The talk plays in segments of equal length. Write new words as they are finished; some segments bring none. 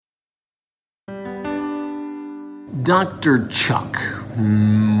Dr. Chuck.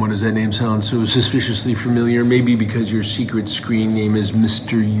 What does that name sound so suspiciously familiar? Maybe because your secret screen name is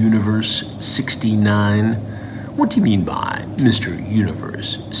Mr. Universe 69. What do you mean by Mr.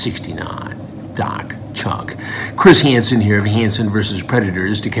 Universe 69? Doc Chuck. Chris Hansen here of Hansen vs.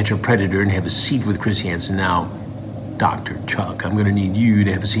 Predators. To catch a predator and have a seat with Chris Hansen. Now, Dr. Chuck, I'm going to need you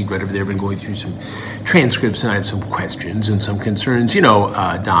to have a seat right over there. I've been going through some transcripts and I have some questions and some concerns. You know,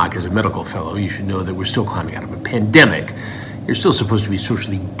 Doc, as a medical fellow, you should know that we're still climbing out of a pandemic. You're still supposed to be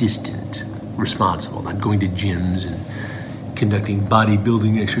socially distant, responsible, not going to gyms and conducting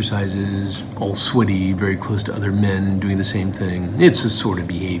bodybuilding exercises, all sweaty, very close to other men doing the same thing. It's the sort of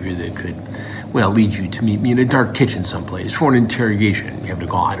behavior that could, lead you to meet me in a dark kitchen someplace for an interrogation. You have to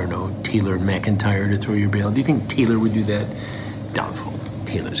call, Taylor McIntyre to throw your bail. Do you think Taylor would do that? Doubtful.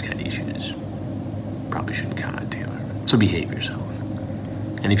 Taylor's got issues. Probably shouldn't count on Taylor. So behave yourself.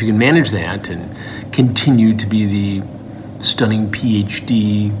 And if you can manage that and continue to be the stunning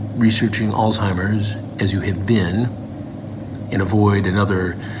PhD researching Alzheimer's as you have been, and avoid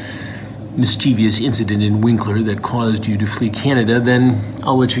another mischievous incident in Winkler that caused you to flee Canada, then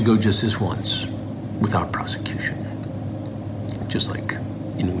I'll let you go just this once, without prosecution. Just like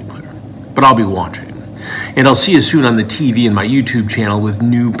in Winkler. But I'll be watching. And I'll see you soon on the TV and my YouTube channel with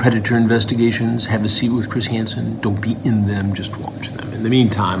new Predator investigations. Have a seat with Chris Hansen. Don't be in them, just watch them. In the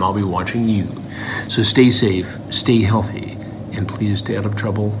meantime, I'll be watching you. So stay safe, stay healthy, and please stay out of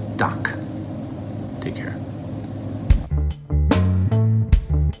trouble. Doc, take care.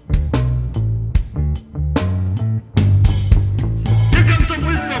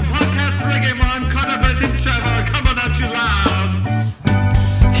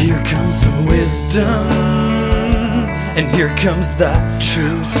 Here comes some wisdom, and here comes the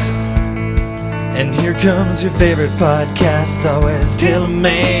truth, and here comes your favorite podcast, always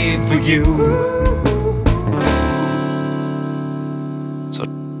tailor-made for you. So,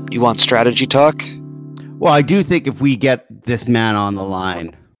 you want strategy talk? Well, I do think if we get this man on the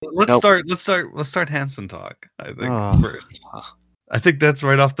line, let's start Hansen talk. I think first. I think that's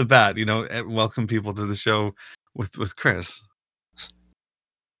right off the bat. Welcome people to the show with Chris.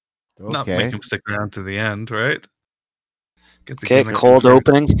 okay. Not make him stick around to the end, right? Okay, cold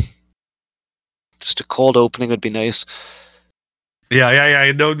opening. Just a cold opening would be nice.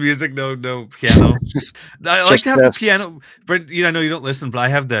 Yeah. No music, no piano. I like to have the piano. Brent, I know you don't listen, but I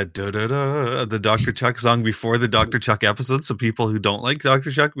have the the Dr. Chuck song before the Dr. Chuck episode, so people who don't like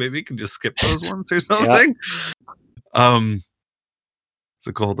Dr. Chuck maybe can just skip those ones or something. Yeah. It's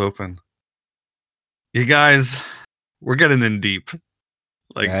a cold open. You guys, we're getting in deep.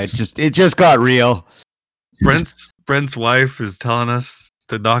 It just got real. Brent's wife is telling us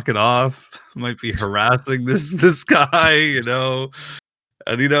to knock it off. Might be harassing this guy, and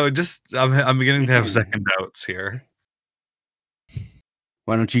I'm beginning to have second doubts here.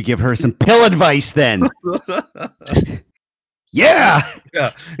 Why don't you give her some pill advice then? Yeah.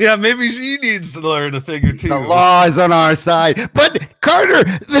 Maybe she needs to learn a thing or two. The law is on our side, but Carter,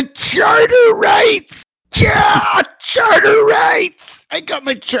 the charter rights. Yeah, charter rights. I got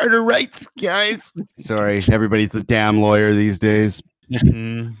my charter rights, guys. Sorry, everybody's a damn lawyer these days.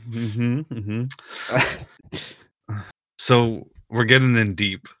 So we're getting in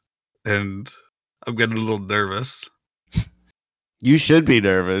deep, and I'm getting a little nervous. You should be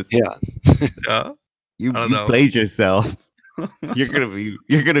nervous. Yeah. You played yourself. You're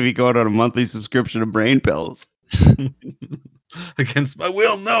gonna be going on a monthly subscription to brain pills. Against my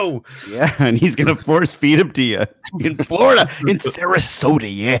will, no. Yeah, and he's gonna force feed him to you in Florida, in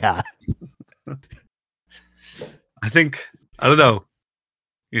Sarasota. Yeah. I don't know.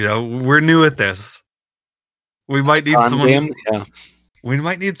 We're new at this. We might need someone. Yeah. We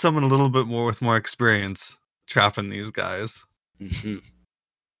might need someone a little bit more with more experience trapping these guys. Mm-hmm.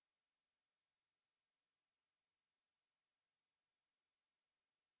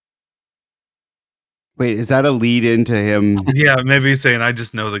 Wait, is that a lead into him? Yeah, maybe he's saying, I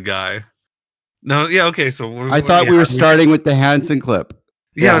just know the guy. No, yeah, okay, so... I thought we were starting with the Hansen clip.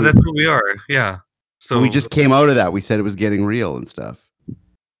 Yeah, that's what we are, yeah. So we just came out of that. We said it was getting real and stuff.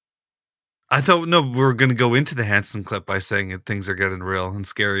 I thought, no, we were going to go into the Hansen clip by saying that things are getting real and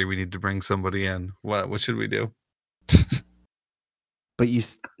scary. We need to bring somebody in. What should we do? But you...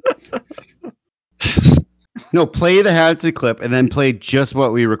 No, play the Hansen clip and then play just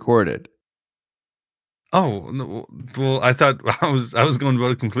what we recorded. Oh, no, well, I thought I was going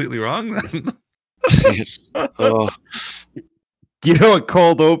about it completely wrong then. Oh. You know what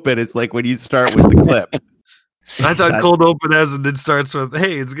cold open is like when you start with the clip. I thought cold open as and it starts with,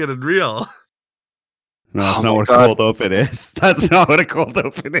 hey, it's getting real. No, that's not what a cold open is. That's not what a cold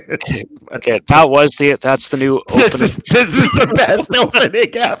open is. Okay, that's the new opening. This is the best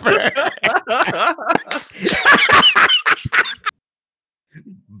opening ever.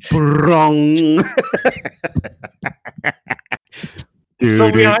 Brong.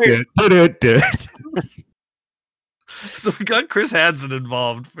 So we got Chris Hansen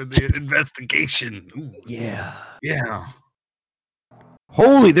involved for the investigation. Ooh. Yeah.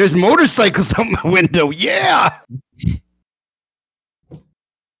 Holy, there's motorcycles out my window. Yeah.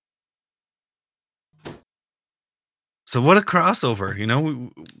 So what a crossover, you know?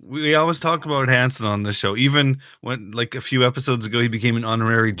 We always talk about Hansen on this show. Even when, like, a few episodes ago, he became an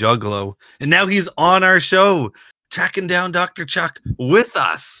honorary juggalo, and now he's on our show, tracking down Dr. Chuck with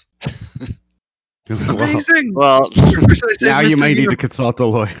us. Amazing. Well, now you might need to consult a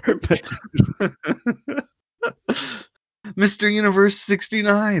lawyer. Mr. Universe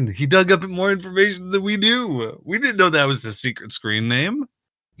 69. He dug up more information than we knew. We didn't know that was his secret screen name.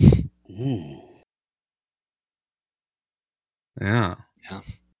 Yeah.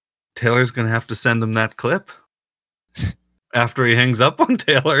 Taylor's going to have to send him that clip after he hangs up on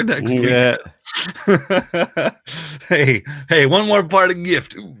Taylor next week. Hey, one more parting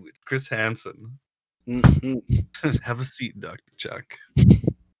gift. Ooh, it's Chris Hansen. Have a seat, Dr. Chuck.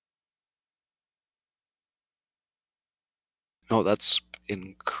 Oh, that's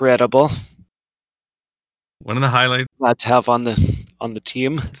incredible. One of the highlights glad to have on the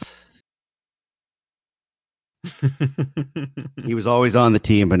team. He was always on the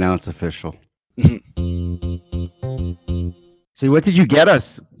team, but now it's official. See, what did you get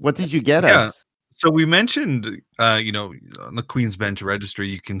us? Us? So we mentioned, on the Queen's Bench registry,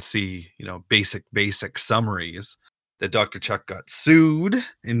 you can see, basic summaries that Dr. Chuck got sued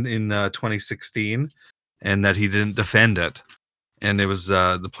in 2016 and that he didn't defend it. And it was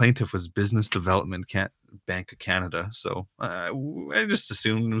the plaintiff was Business Development Bank of Canada. So I just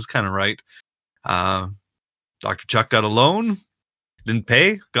assumed it was kind of right. Dr. Chuck got a loan, didn't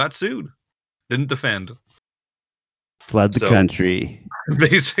pay, got sued, didn't defend. Fled the country.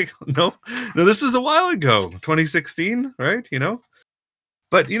 Basically, no, this was a while ago, 2016, right?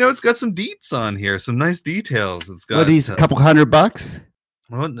 But it's got some deets on here, some nice details. It's got a couple $100.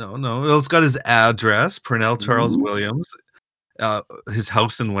 Oh no! Well, it's got his address, Purnell Charles Williams, his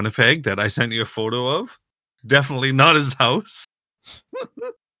house in Winnipeg that I sent you a photo of. Definitely not his house.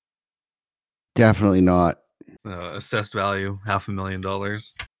 Definitely not. Assessed value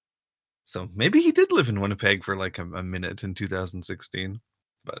 $500,000. So maybe he did live in Winnipeg for like a minute in 2016,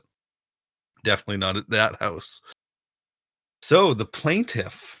 but definitely not at that house. So the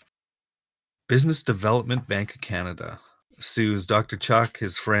plaintiff, Business Development Bank of Canada, sues Dr. Chuck,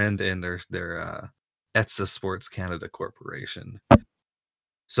 his friend, and their ETSA Sports Canada Corporation.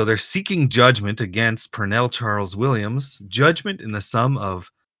 So they're seeking judgment against Purnell Charles Williams, judgment in the sum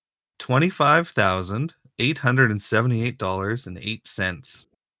of $25,878.08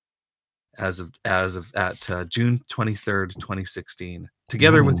 as of June 23rd, 2016,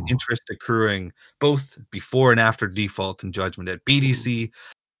 together with interest accruing both before and after default and judgment at BDC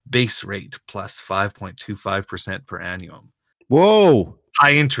base rate plus 5.25% per annum. Whoa.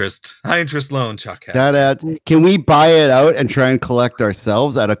 High interest loan, Chuck. Can we buy it out and try and collect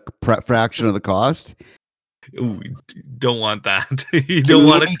ourselves at a fraction of the cost? We don't want that. You don't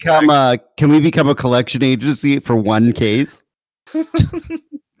want to can we become a collection agency for one case?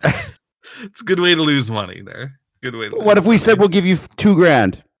 It's a good way to lose money there. Good way to lose What if we said we'll give you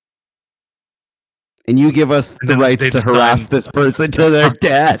 $2,000 and you give us the rights to harass this person to their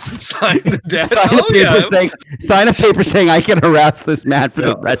death? Sign the death. Sign a paper saying I can harass this man for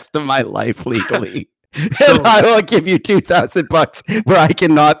the rest of my life legally. So, and I will give you $2,000 where I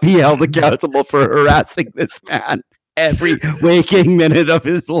cannot be held accountable for harassing this man every waking minute of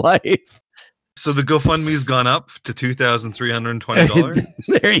his life. So the GoFundMe's gone up to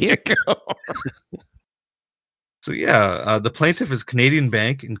 $2,320. There you go. So the plaintiff is Canadian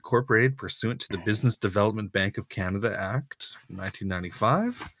Bank Incorporated pursuant to the Business Development Bank of Canada Act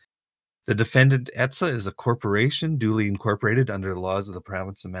 1995. The defendant ETSA is a corporation duly incorporated under the laws of the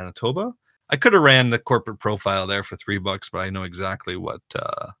province of Manitoba. I could have ran the corporate profile there for $3, but I know exactly what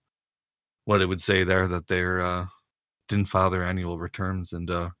it would say there, that they're didn't file their annual returns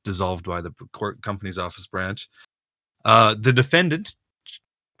and dissolved by the company's office branch. The defendant,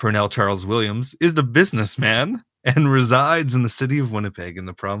 Purnell Charles Williams, is the businessman and resides in the city of Winnipeg in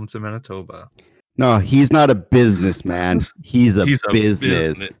the province of Manitoba. No, he's not a businessman. He's a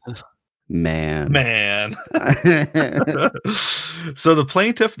business man. So the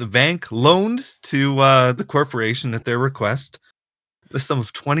plaintiff, the bank, loaned to the corporation at their request the sum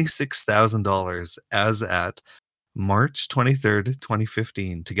of $26,000 as at March 23rd,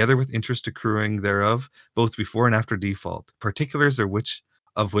 2015, together with interest accruing thereof, both before and after default. Particulars of which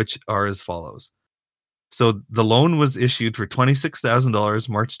are as follows. So the loan was issued for $26,000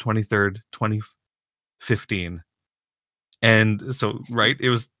 March 23rd, 2015. And so, right, it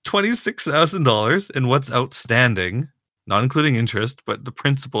was $26,000, and what's outstanding, not including interest, but the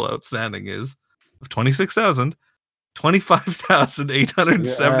principal outstanding is of $26,000,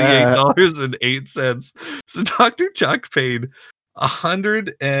 $25,878.08. So Dr. Chuck paid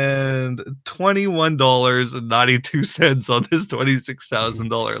 $121.92 on this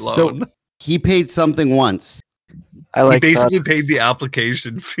 $26,000 loan. So he paid something once. He basically paid the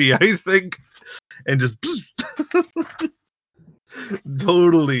application fee, I think, and just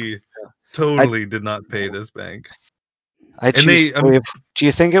totally did not pay this bank. Do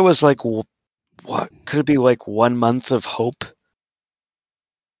you think it was like, what could it be, like 1 month of hope?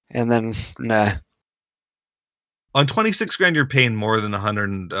 And then nah. On $26,000, you're paying more than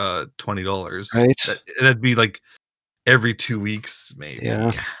 $120. Right. That'd be like every 2 weeks, maybe.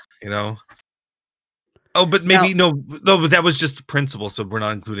 Yeah. You know. Oh, but maybe no, but that was just the principal, so we're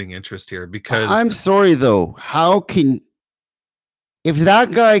not including interest here because I'm sorry though. If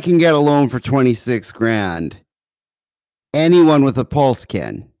that guy can get a loan for $26,000, anyone with a pulse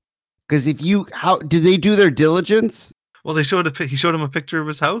can. Because did they do their diligence? Well, he showed him a picture of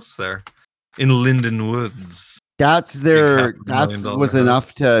his house there in Linden Woods. Was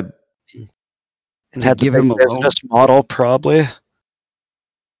enough to had give him a business model, probably.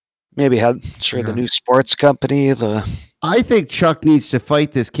 Maybe the new sports company. I think Chuck needs to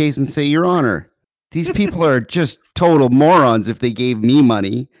fight this case and say, Your Honor, these people are just total morons. If they gave me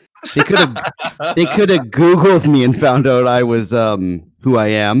money, they could have Googled me and found out I was who I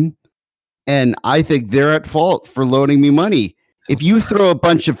am. And I think they're at fault for loaning me money. If you throw a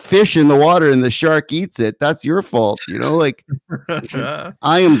bunch of fish in the water and the shark eats it, that's your fault. You know, like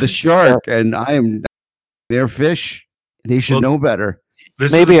I am the shark and I am their fish. They should know better.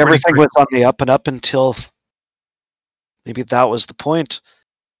 Maybe everything was on the up and up until maybe that was the point.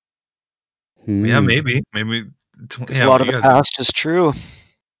 Yeah, maybe. A lot of the past is true.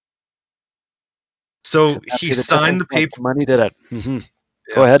 So he signed the paper. Money did it. Mm-hmm.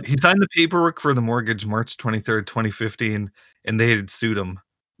 Yeah. Go ahead. He signed the paperwork for the mortgage March 23rd, 2015, and they had sued him.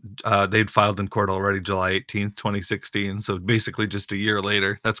 They'd filed in court already July 18th, 2016. So basically just a year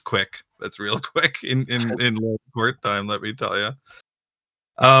later. That's quick. That's real quick in court time, let me tell you.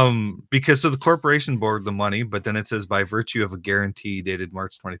 Because the corporation borrowed the money, but then it says by virtue of a guarantee dated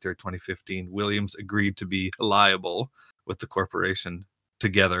March 23rd, 2015, Williams agreed to be liable with the corporation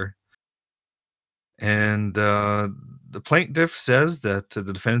together. And the plaintiff says that the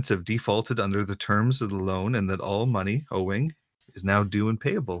defendants have defaulted under the terms of the loan and that all money owing is now due and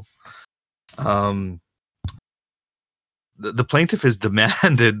payable. The plaintiff has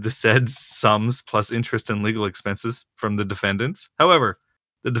demanded the said sums plus interest and legal expenses from the defendants. However,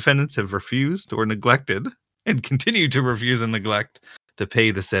 the defendants have refused or neglected and continue to refuse and neglect to pay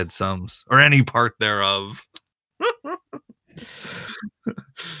the said sums or any part thereof.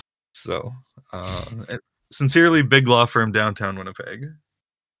 So, sincerely, Big Law Firm, downtown Winnipeg.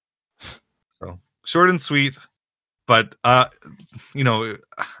 So, short and sweet, but, I knew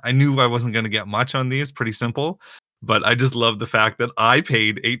I wasn't going to get much on these. Pretty simple, but I just love the fact that I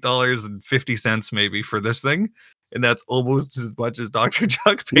paid $8.50 maybe for this thing. And that's almost as much as Dr.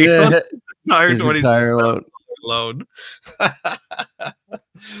 Chuck paid on his entire loan.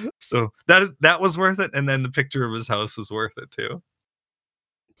 So that was worth it. And then the picture of his house was worth it too.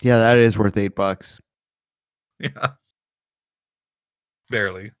 Yeah, that is worth $8. Yeah.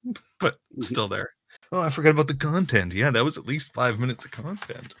 Barely, but still there. Oh, I forgot about the content. Yeah, that was at least 5 minutes of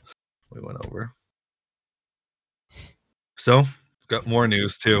content we went over. So, got more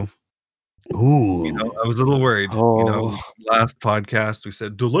news too. Ooh. I was a little worried. Last podcast we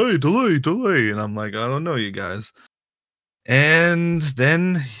said delay, and I'm like, I don't know, you guys. And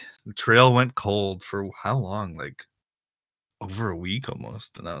then the trail went cold for how long? Like over a week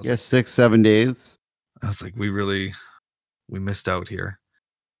almost. And I was 6-7 days. I was like, we missed out here.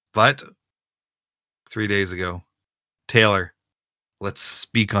 But 3 days ago, Taylor, let's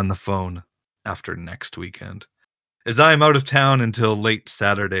speak on the phone after next weekend, as I'm out of town until late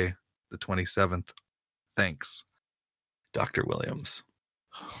Saturday, the 27th. Thanks, Dr. Williams.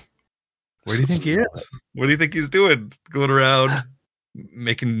 Where do you think he is? What do you think he's doing? Going around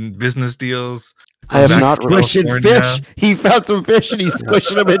making business deals? I have not squishing fish. He found some fish and he's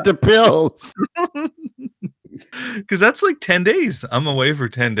squishing them into pills. Because that's like 10 days. I'm away for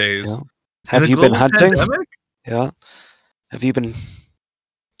 10 days. Yeah. Have you been hunting? Pandemic? Yeah. Have you been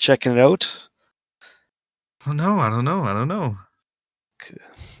checking it out? Oh no, I don't know.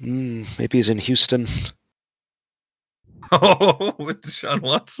 Maybe he's in Houston. Oh, with Deshaun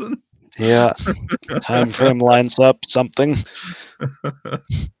Watson? Yeah. Time frame lines up something.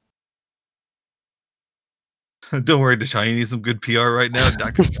 Don't worry, Deshaun, you need some good PR right now.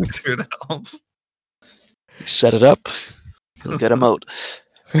 Dr. Chuck's here to help. Set it up. He'll get him out.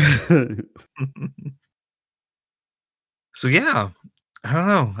 So yeah,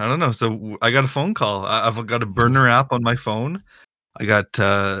 I don't know. So I got a phone call. I've got a burner app on my phone. I got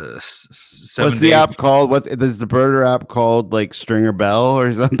 7 What's the app called? What is the burner app called? Like Stringer Bell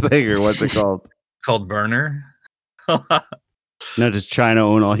or something, or what's it called? It's called Burner. Now, does China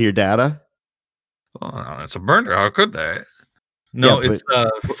own all your data? Oh, it's a burner. How could they? No, it's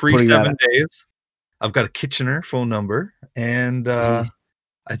free 7 days. I've got a Kitchener phone number, and I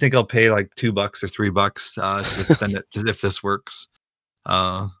think I'll pay like $2 or $3 to extend it if this works.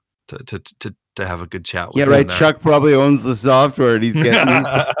 To have a good chat with. Yeah, right. Chuck probably owns the software, and he's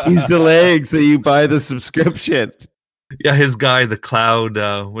delaying, so you buy the subscription. Yeah, his guy, the Cloud.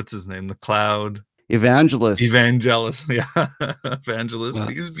 What's his name? The Cloud Evangelist. Yeah, Evangelist. Wow.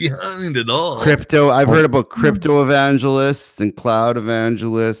 He's behind it all. Crypto. I've heard about crypto evangelists and cloud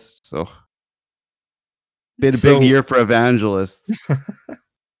evangelists. So, been a big year for evangelists.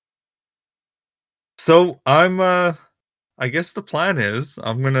 So I'm. I guess the plan is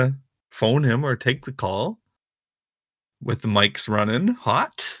I'm gonna phone him or take the call with the mics running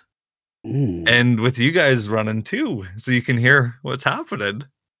hot. And with you guys running too, so you can hear what's happening,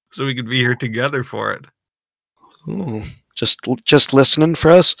 so we could be here together for it. Ooh, just listening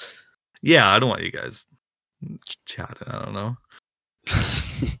for us? Yeah, I don't want you guys chatting. I don't know.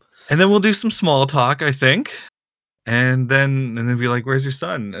 And then we'll do some small talk, I think, and then be like, "Where's your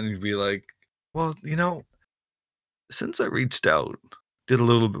son?" And you'd be like, "Well, since I reached out, did a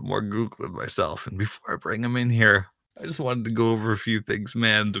little bit more Googling myself, and before I bring him in here, I just wanted to go over a few things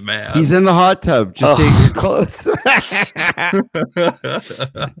man to man." He's in the hot tub. Just take it close.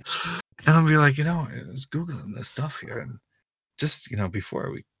 And I'll be like, I was Googling this stuff here, and just,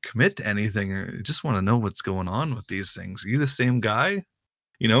 before we commit to anything, I just want to know what's going on with these things. Are you the same guy?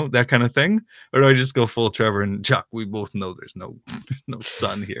 That kind of thing? Or do I just go full Trevor and Chuck? We both know there's no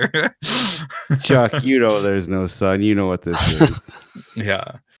son here. Chuck, there's no son. You know what this is.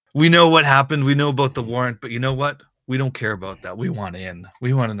 Yeah. We know what happened. We know about the warrant, but you know what? We don't care about that. We want in.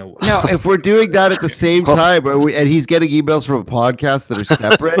 We want to know what Now, if we're doing that at the same time, and he's getting emails from a podcast that are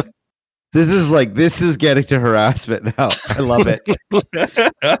separate, this is getting to harassment now. I love it.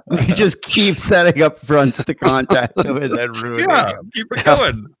 We just keep setting up fronts to contact them and then ruin it. Keep it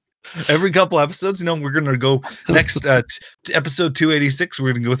going. Every couple episodes, we're going to go next episode 286.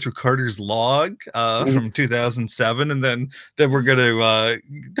 We're going to go through Carter's log from 2007, and then we're going to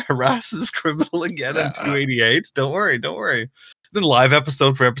harass this criminal again in 288. Don't worry. Then live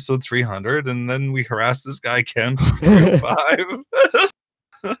episode for episode 300, and then we harass this guy Ken for 305.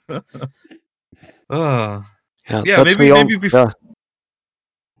 Maybe before.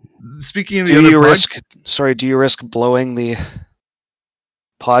 Speaking of the other do you risk blowing the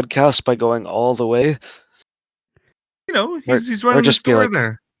podcast by going all the way? He's running the store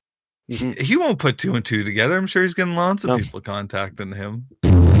there. He won't put 2 and 2 together. I'm sure he's getting lots of people contacting him.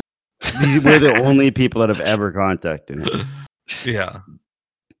 We're the only people that have ever contacted him. Yeah.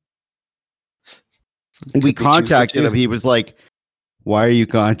 We contacted him. He was like, "Why are you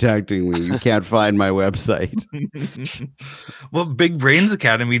contacting me? You can't find my website." Well, Big Brains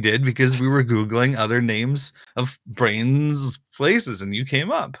Academy did, because we were Googling other names of brains places, and you came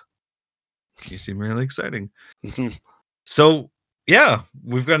up. You seem really exciting. So, yeah,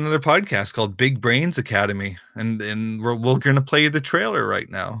 we've got another podcast called Big Brains Academy, and we're going to play the trailer right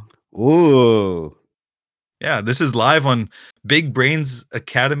now. Ooh. Yeah, this is live on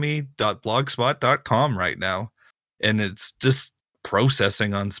bigbrainsacademy.blogspot.com right now, and it's just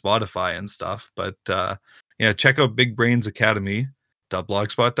processing on Spotify and stuff, but check out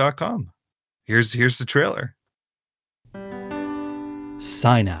bigbrainsacademy.blogspot.com. Here's the trailer.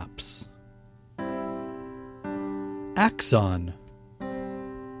 Synapse, axon,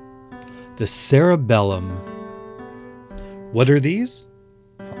 the cerebellum. What are these?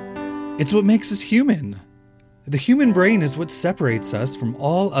 It's what makes us human. The human brain is what separates us from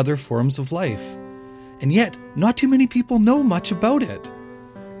all other forms of life. And yet, not too many people know much about it.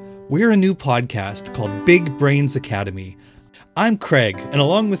 We're a new podcast called Big Brains Academy. I'm Craig, and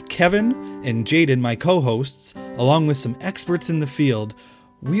along with Kevin and Jaden, my co-hosts, along with some experts in the field,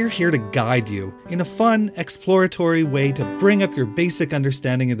 we're here to guide you in a fun, exploratory way to bring up your basic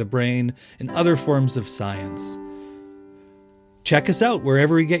understanding of the brain and other forms of science. Check us out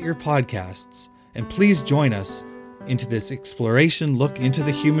wherever you get your podcasts, and please join us into this exploration look into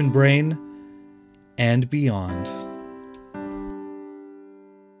the human brain and beyond.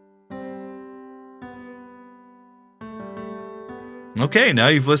 Okay, now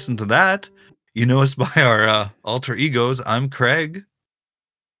you've listened to that. You know us by our alter egos. I'm Craig.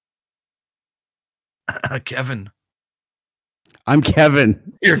 Kevin. I'm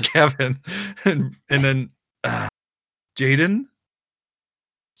Kevin. You're Kevin. And then Jaden.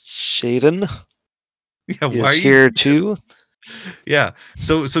 Shaden Yeah, why is here too. Yeah.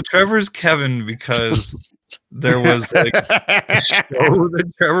 So Trevor's Kevin because there was like a show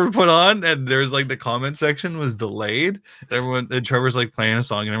that Trevor put on, and there's like the comment section was delayed. And Trevor's like playing a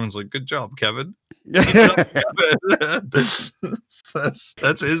song, and everyone's like, "Good job, Kevin." Good job, Kevin.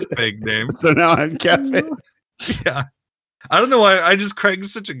 that's his fake name. So now I'm Kevin. Yeah. I don't know why.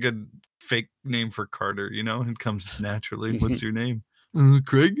 Craig's such a good fake name for Carter. You know, it comes naturally. What's your name?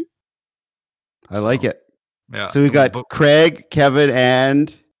 Craig. I like it. Yeah. So we got Craig, Kevin,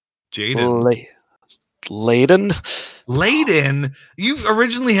 and Jaden. Layden. You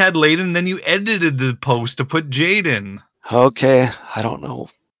originally had Layden, then you edited the post to put Jaden. Okay, I don't know.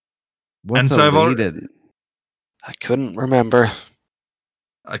 What's a Layden? I couldn't remember.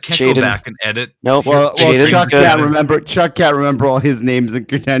 I can't go back and edit. Nope. Well, Chuck can't remember. Chuck can't remember all his names and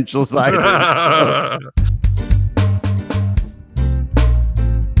credentials either.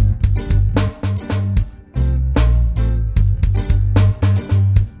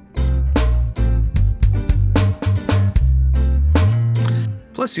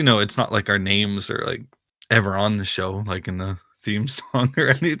 Plus, you know, it's not like our names are like ever on the show, like in the theme song or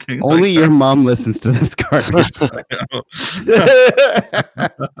anything. Only like your mom listens to this, Carter.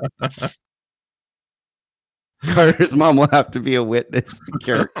 Carter's mom will have to be a witness, a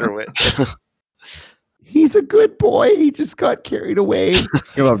character witness. He's a good boy. He just got carried away.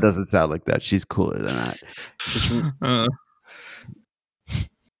 Your mom doesn't sound like that. She's cooler than that.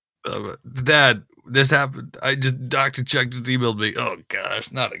 Dad, this happened. Dr. Chuck just emailed me. Oh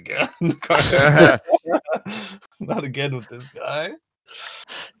gosh, not again. Not again with this guy.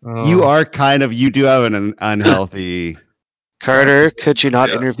 You do have an unhealthy. Carter, could you not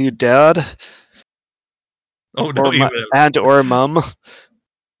interview Dad? Oh no, or Mom?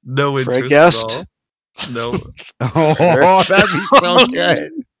 No interest for a guest? at all. No. Oh, that'd be so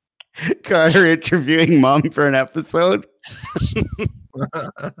good. Carter interviewing Mom for an episode.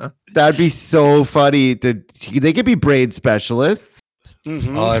 That'd be so funny. They could be braid specialists.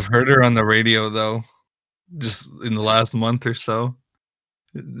 Mm-hmm. Oh, I've heard her on the radio though, just in the last month or so.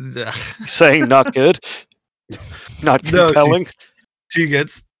 Saying not good, not compelling. No,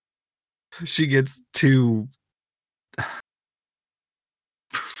 she gets too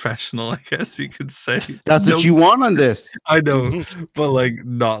professional, I guess you could say. That's what you want on this. I know, but like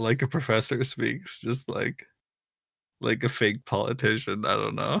not like a professor speaks, just like a fake politician. I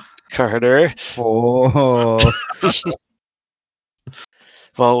don't know. Carter. Oh.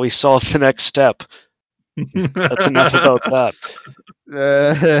 Well, we solved the next step. That's enough about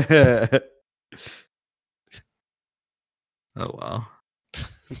that. Oh wow.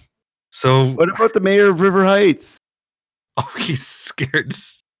 So what about the mayor of River Heights? Oh, he's scared.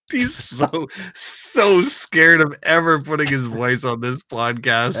 He's so scared of ever putting his voice on this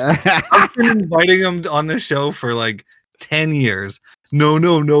podcast. I've been inviting him on the show for like 10 years. No.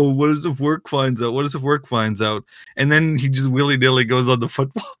 What if work finds out? And then he just willy-nilly goes on the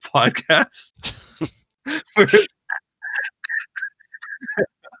football podcast.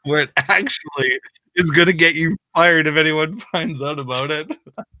 where it actually is going to get you fired if anyone finds out about it.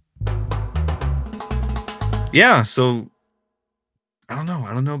 Yeah, so I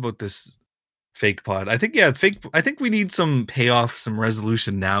don't know about this fake pod. I think we need some payoff, some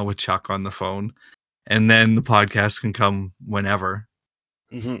resolution now with Chuck on the phone, and then the podcast can come whenever.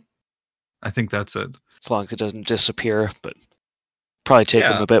 Mm-hmm. I think that's it. As long as it doesn't disappear, but probably take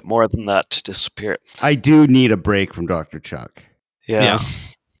him a bit more than that to disappear. I do need a break from Dr. Chuck. Yeah.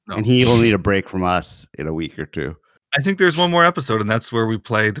 No. And he'll need a break from us in a week or two. I think there's one more episode, and that's where we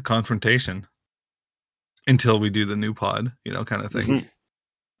play the confrontation until we do the new pod, kind of thing.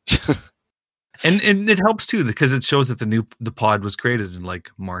 Mm-hmm. and it helps too, because it shows that the pod was created in like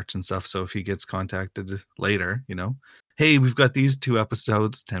March and stuff. So if he gets contacted later, hey, we've got these 2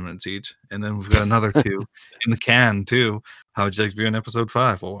 episodes, 10 minutes each, and then we've got another 2 in the can too. How would you like to be on episode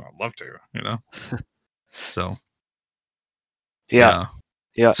 5? Well, I'd love to, So yeah.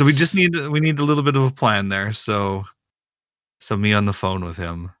 So we need a little bit of a plan there. So me on the phone with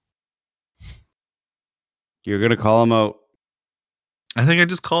him. You're gonna call him out. I think I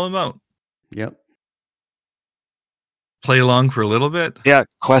just call him out. Yep. play along for a little bit. Yeah,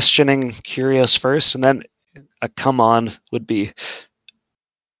 questioning, curious first, and then a come on would be,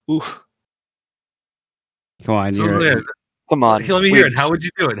 ooh. Come on, come on. Let me hear it. How would you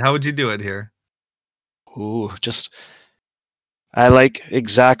do it? How would you do it here? Ooh, I like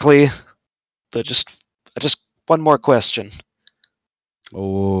exactly just one more question.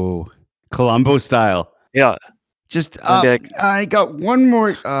 Oh, Columbo style. Yeah. Just I got one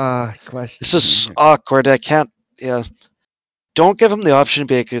more question. This is awkward. I can't. Yeah. Don't give him the option to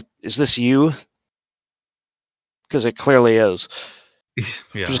be like, "Is this you?" Because it clearly is.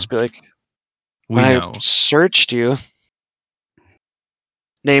 Yeah. Just be like, when I searched you,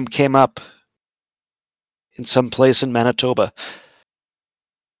 name came up in some place in Manitoba.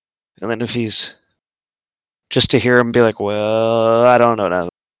 And then if he's just to hear him be like, well, I don't know now.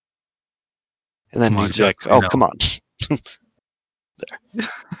 And then he'd be like, oh, come on. There.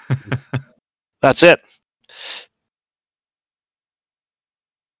 That's it.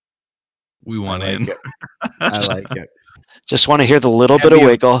 We want in. I like it. Just want to hear the little bit of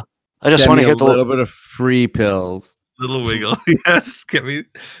wiggle. I just want to hear the little bit of free pills. Little wiggle. Yes. Get me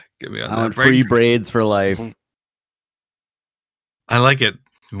on that. I want free braids for life. I like it.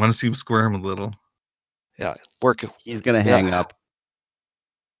 You want to see him squirm a little. Yeah, work. He's gonna hang up.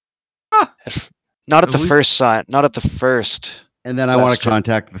 Not at the first sign. Not at the first. And then I want to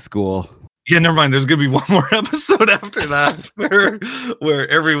contact the school. Yeah, never mind. There's gonna be one more episode after that where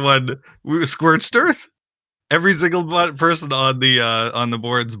everyone scorched earth. Every single person on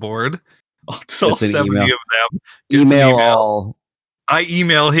the board, all 70 of them, email all. I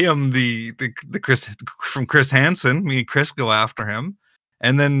email him the Chris from Chris Hansen. Me and Chris go after him,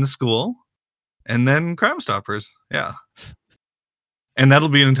 and then the school, and then Crime Stoppers. Yeah. And that'll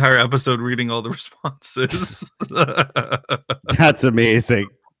be an entire episode reading all the responses. That's amazing.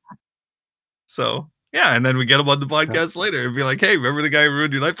 So, yeah, and then we get him on the podcast later and be like, hey, remember the guy who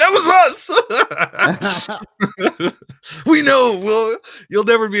ruined your life? That was us! We know. You'll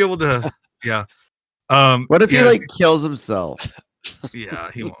never be able to... Yeah. What if he, kills himself?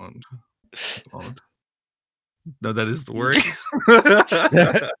 Yeah, he won't. No, that is the worry.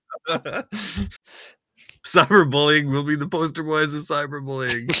 Cyberbullying will be the poster boys of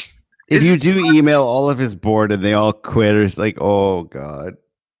cyberbullying. If you do email all of his board and they all quit, it's like, oh god.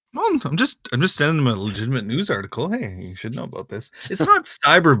 Well, I'm just sending them a legitimate news article. Hey, you should know about this. It's not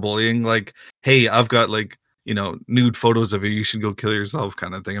cyberbullying. Like, hey, I've got nude photos of you. You should go kill yourself,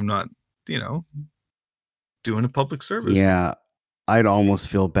 kind of thing. I'm not, doing a public service. Yeah, I'd almost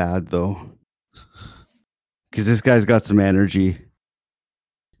feel bad though, because this guy's got some energy.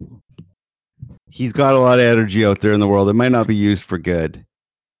 He's got a lot of energy out there in the world. It might not be used for good.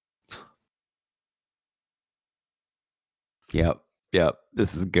 Yep.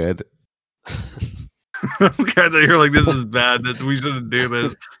 This is good. Okay, you're like, this is bad. That we shouldn't do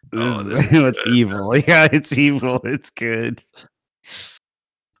this. It's evil. Yeah, it's evil. It's good.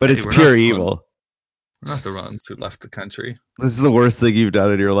 But it's pure evil. We're not the ones who left the country. This is the worst thing you've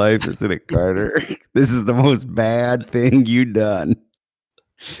done in your life, isn't it, Carter? This is the most bad thing you've done.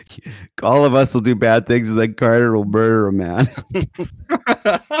 All of us will do bad things, and then Carter will murder a man.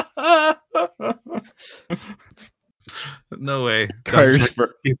 No way. Carter's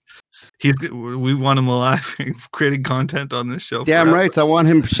we want him alive, creating content on this show. Damn right. I want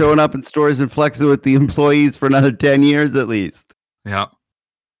him showing up in stores and flexing with the employees for another 10 years at least. Yeah,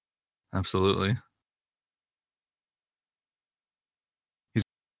 absolutely. He's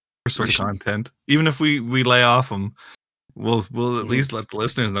sort of content. Even if we lay off him, we'll at least let the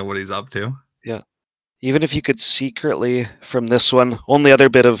listeners know what he's up to. Yeah. Even if you could secretly, from this one, only other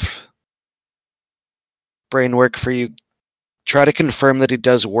bit of brain work for you, try to confirm that he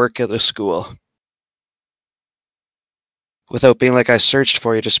does work at a school. Without being like, I searched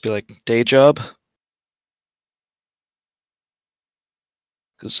for you, just be like, day job?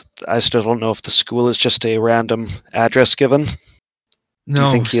 Because I still don't know if the school is just a random address given.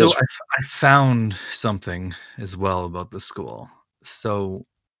 No, so I found something as well about the school. So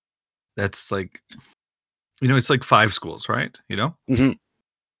that's like, it's like 5 schools, right? Mm-hmm.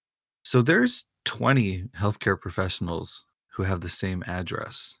 So there's 20 healthcare professionals who have the same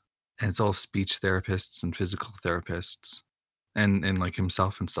address, and it's all speech therapists and physical therapists and like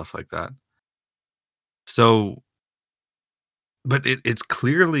himself and stuff like that. So, but it's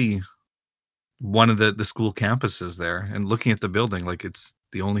clearly one of the school campuses there, and looking at the building, like it's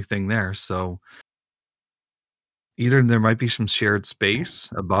the only thing there. So either there might be some shared space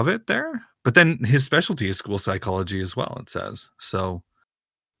above it there, but then his specialty is school psychology as well, it says. So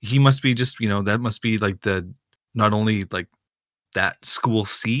he must be just, that must be like not only like that school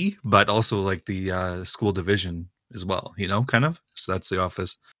C, but also like the school division as well, kind of. So that's the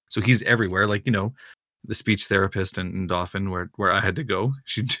office. So he's everywhere, like, the speech therapist in Dauphin where I had to go.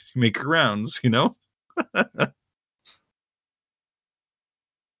 She'd make her rounds,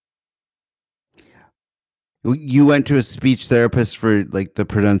 You went to a speech therapist for like the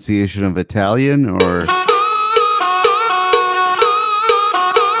pronunciation of Italian, or?